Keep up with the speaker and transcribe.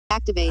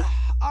Activate.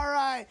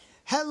 Alright,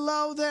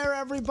 hello there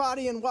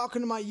everybody and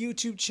welcome to my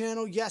YouTube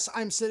channel. Yes,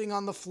 I'm sitting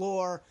on the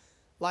floor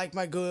like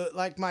my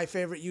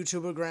favorite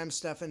YouTuber Graham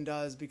Stephan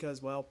does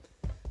because, well,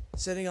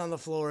 sitting on the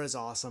floor is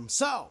awesome.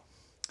 So,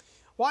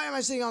 why am I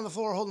sitting on the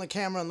floor holding the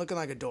camera and looking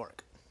like a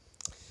dork?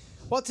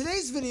 Well,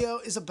 today's video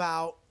is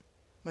about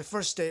my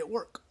first day at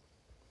work.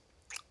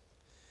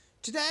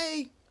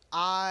 Today,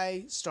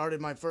 I started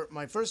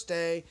my first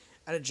day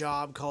at a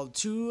job called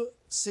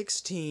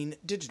 216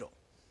 Digital.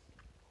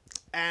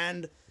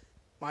 And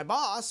my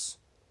boss,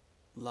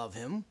 love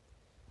him,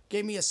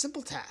 gave me a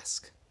simple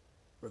task.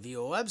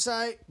 Review a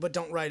website, but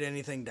don't write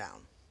anything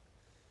down.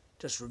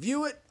 Just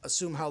review it,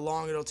 assume how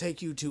long it'll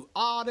take you to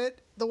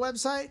audit the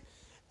website,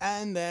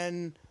 and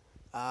then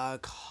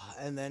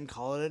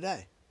call it a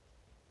day.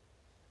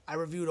 I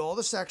reviewed all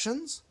the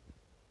sections,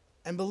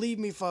 and believe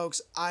me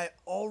folks, I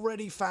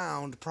already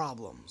found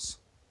problems.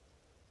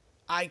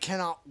 I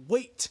cannot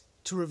wait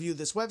to review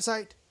this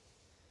website,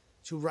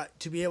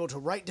 to be able to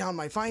write down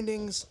my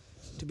findings,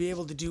 to be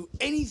able to do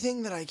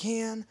anything that I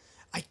can.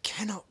 I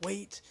cannot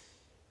wait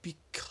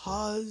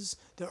because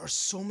there are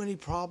so many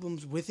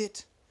problems with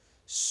it.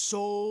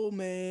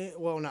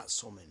 Well, not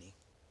so many.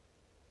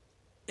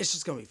 It's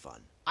just going to be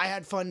fun. I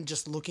had fun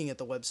just looking at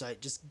the website,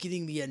 just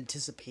getting the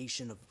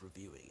anticipation of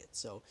reviewing it.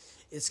 So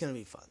it's going to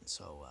be fun.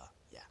 So,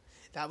 yeah,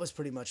 that was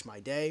pretty much my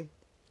day.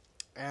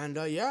 And,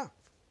 yeah,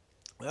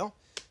 well,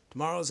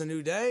 tomorrow's a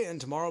new day,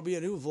 and tomorrow will be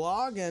a new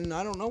vlog, and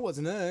I don't know what's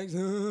next.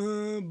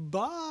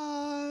 Bye!